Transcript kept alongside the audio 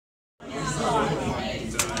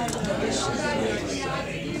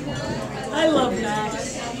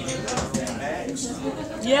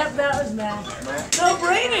Yep, that was Mac. So,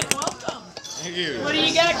 Brayden, welcome. Thank you. What do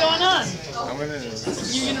you got going on?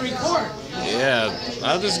 You're gonna record. Yeah,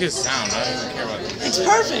 I'll just get sound. I don't even care about it. It's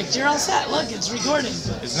perfect. You're all set. Look, it's recording.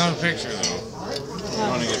 It's not a picture though. I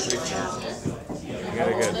want to get a picture. You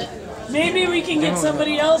gotta get. Maybe we can get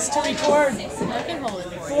somebody else to record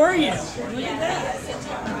for you. Look at that.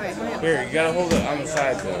 Here, you gotta hold it on the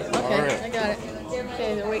side though. Okay, Alright. I got it.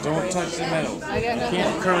 Okay, they're waiting for Don't you. touch the metal. I got nothing. You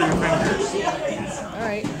can't curl your fingers.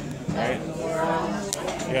 Alright. Alright?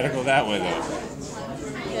 You gotta go that way though.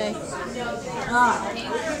 Okay.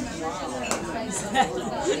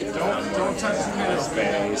 Don't touch the middle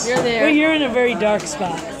space. You're there. Well, you're in a very dark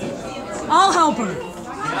spot. I'll help her.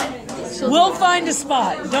 We'll find a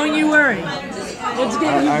spot. Don't you worry. Let's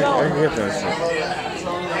get you I going. can get this.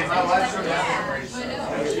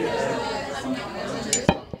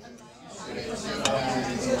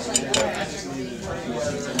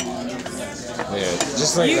 Yeah,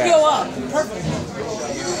 just like You that. go up. Perfect.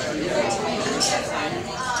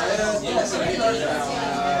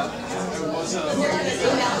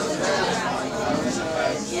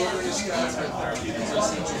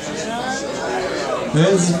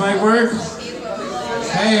 Does this mic work?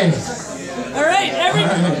 Hey. All right,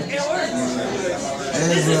 everybody. It works.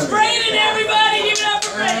 This is Brayden, everybody. Give it up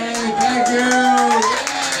for Brayden. Hey, thank you. Yeah.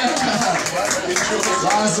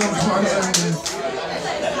 Awesome.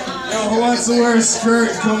 Yo, who wants to wear a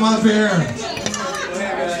skirt? Come up here.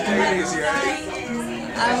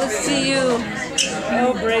 I will see you.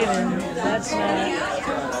 Oh, Brayden. That's not.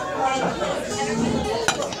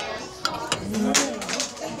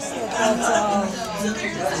 That's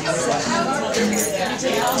all.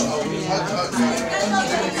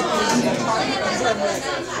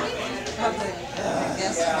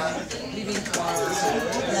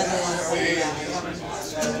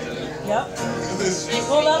 Yep.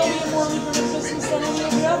 Well, that'll be a more lucrative business than any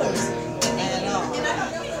of the others.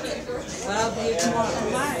 But I'll be here tomorrow.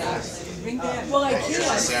 Well, I can't.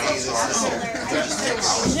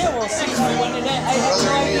 Yeah, we'll see when it ends. I have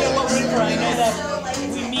no idea what we're for. I know that we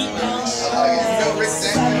meet down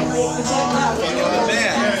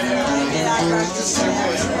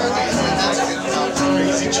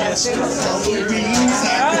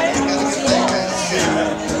Alright.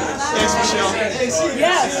 Thanks, Michelle.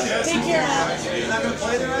 Yes, take care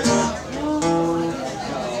now.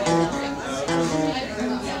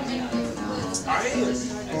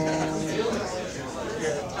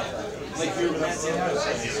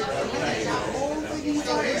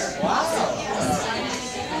 Wow.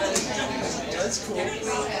 That's cool.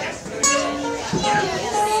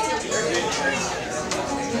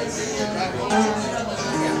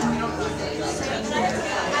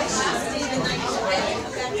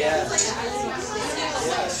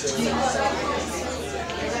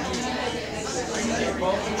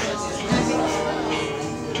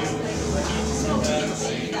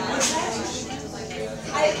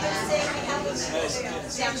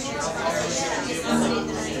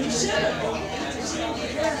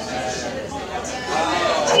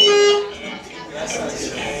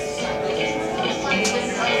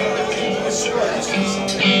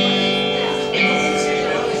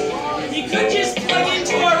 You could just plug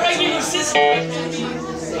into our regular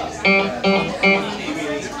system.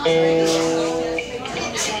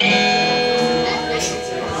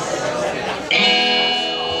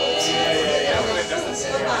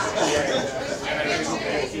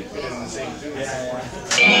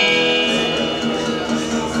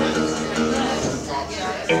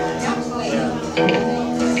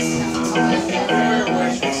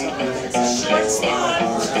 Short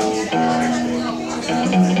spot.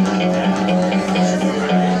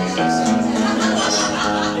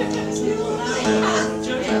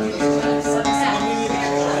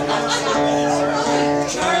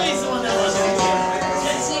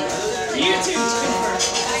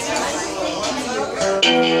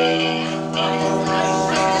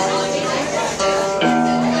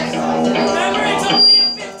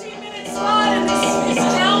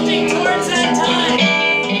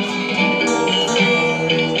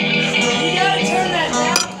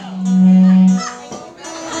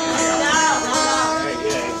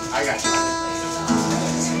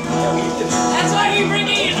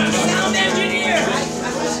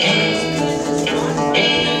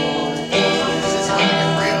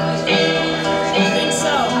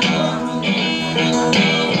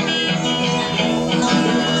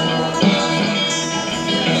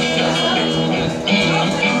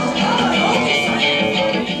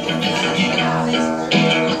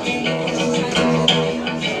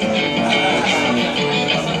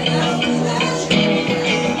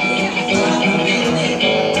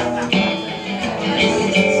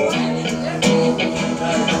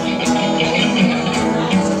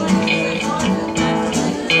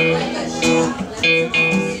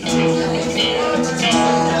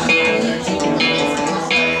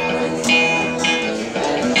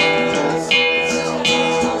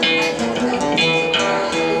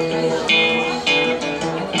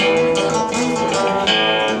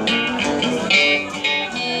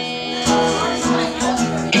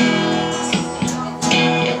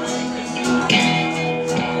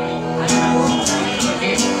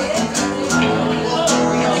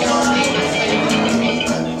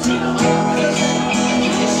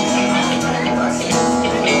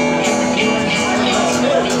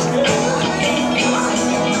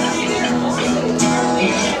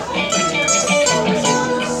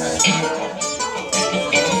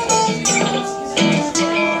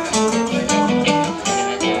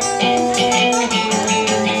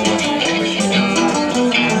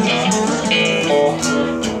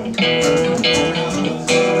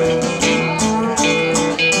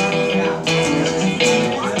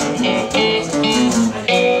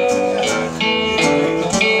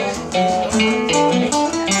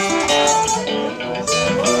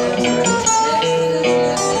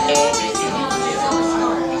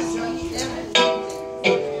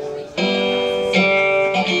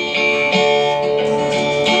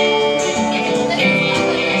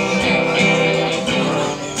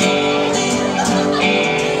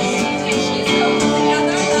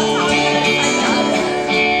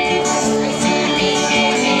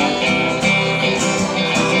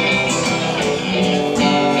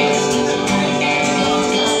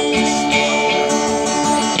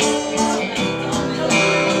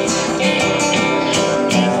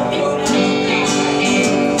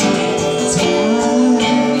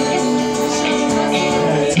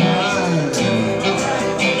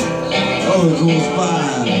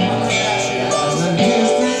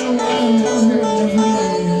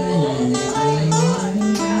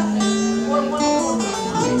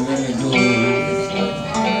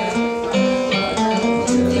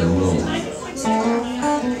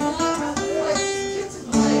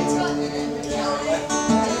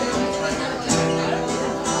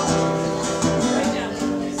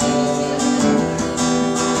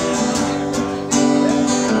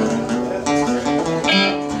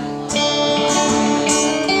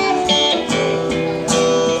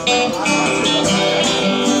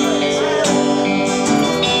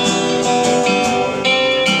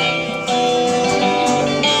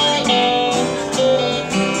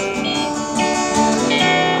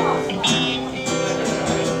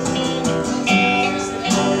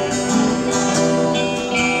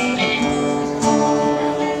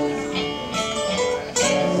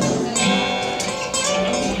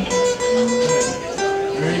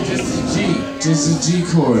 It's a G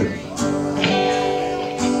chord.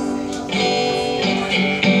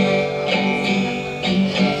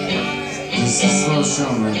 It's a slow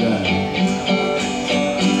strum like that.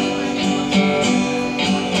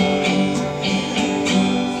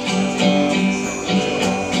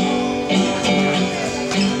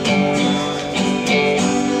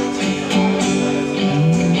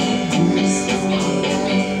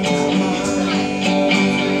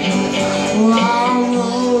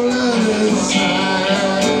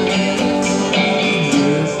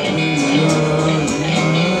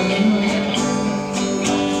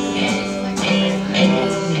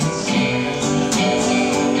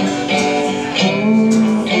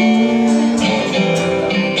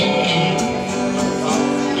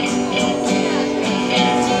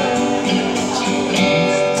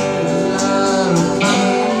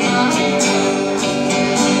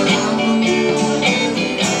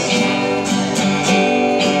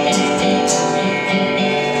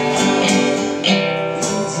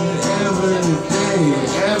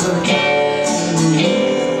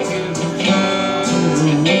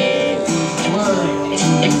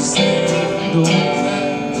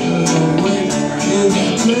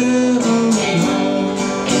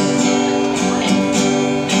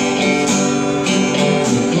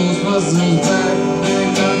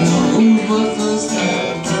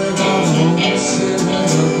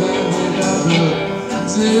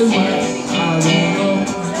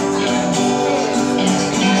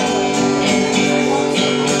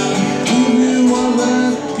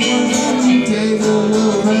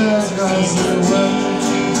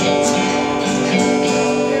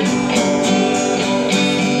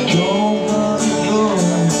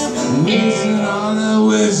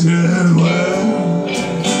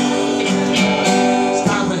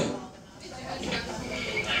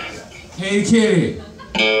 Hey kitty,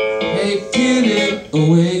 hey kitty,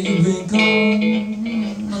 where you been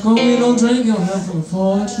gone? How come we don't drink on nothing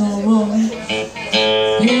for it no more?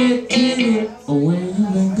 Hey kitty, where you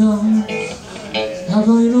been gone? How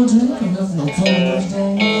come you don't drink on nothing for it no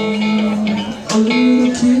more? Oh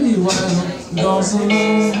little kitty, why you gone so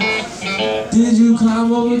long? Did you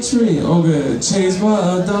climb up a tree or get chased by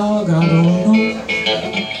a dog? I don't know.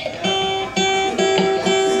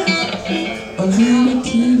 A little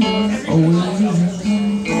kitty, oh where you been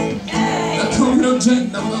gone? How come you don't drink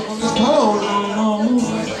no milk on this pole no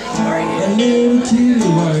more? A little kitty,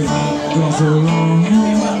 why you gone so long?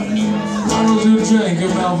 Why don't you drink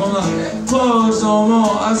your mouth on my clothes no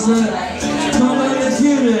more? I said, come back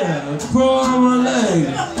kitty, crawl on my leg.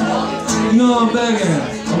 You know I'm begging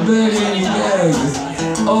you beg.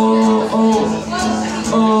 Oh, oh,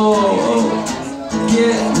 oh, oh,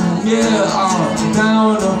 yeah, I'm down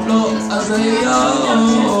on the floor. I say, no.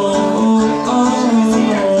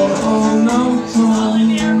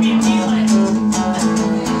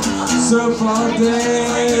 Surf all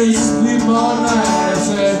day, sleep all night. I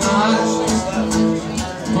said,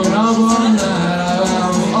 but up all night,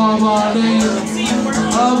 I'm up all day,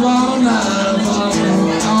 up all night,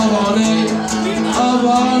 up all day. Up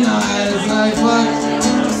all night, it's like fuck.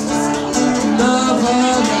 Love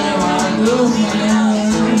her, game I do, man.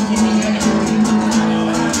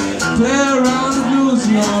 Play around the blues,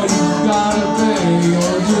 you know you gotta pay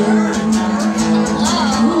your dues.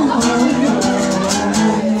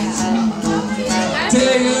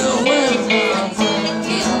 Take it away, my friend.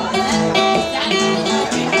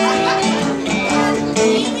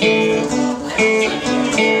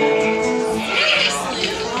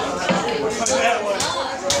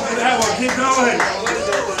 Keep going.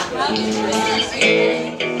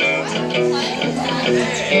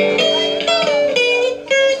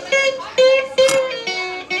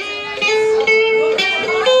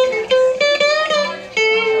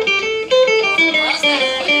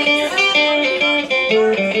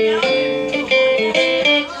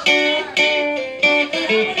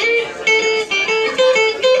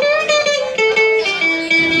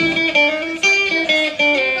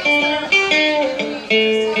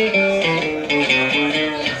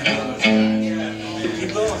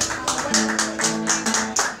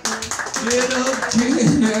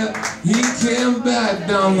 He came back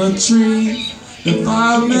down the tree. The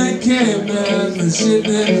fireman came in, the shit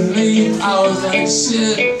didn't leave. I was like,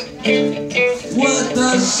 shit, what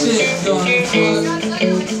the shit gonna fuck?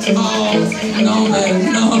 Oh, no man,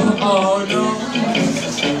 no, oh no.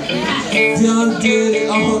 Done did it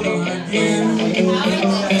all again.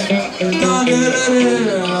 Done did it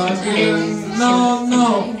again. No,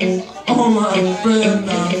 oh my friend,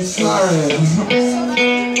 I'm sorry.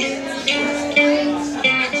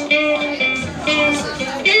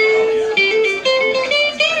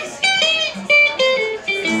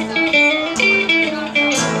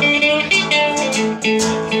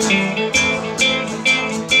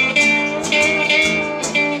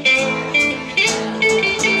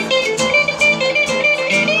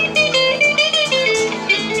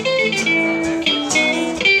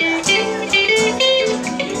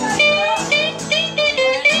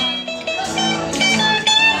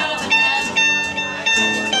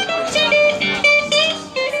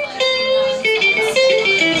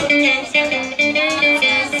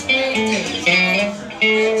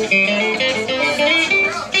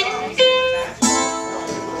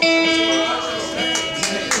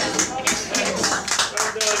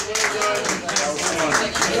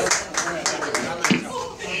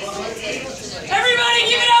 Everybody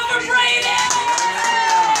give it up for Brayden!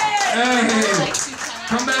 Hey,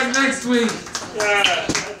 come back next week.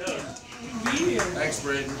 Thanks,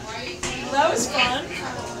 Braden. That was fun.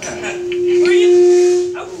 Were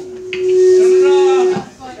you? Oh.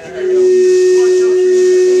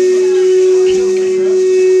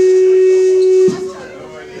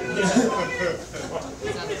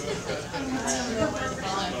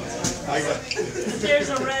 There's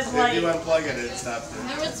a red light. If you unplug it, it stops it.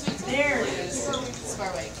 There it is.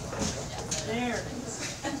 There it is.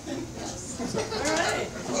 Alright.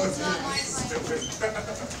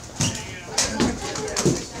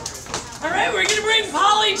 Alright, we're gonna bring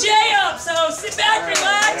Polly J up, so sit back,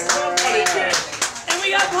 relax. And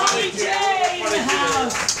we got Polly J in the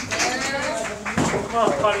house. Come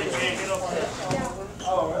on, Polly J, get up there.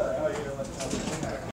 Oh, really? Oh, you know what?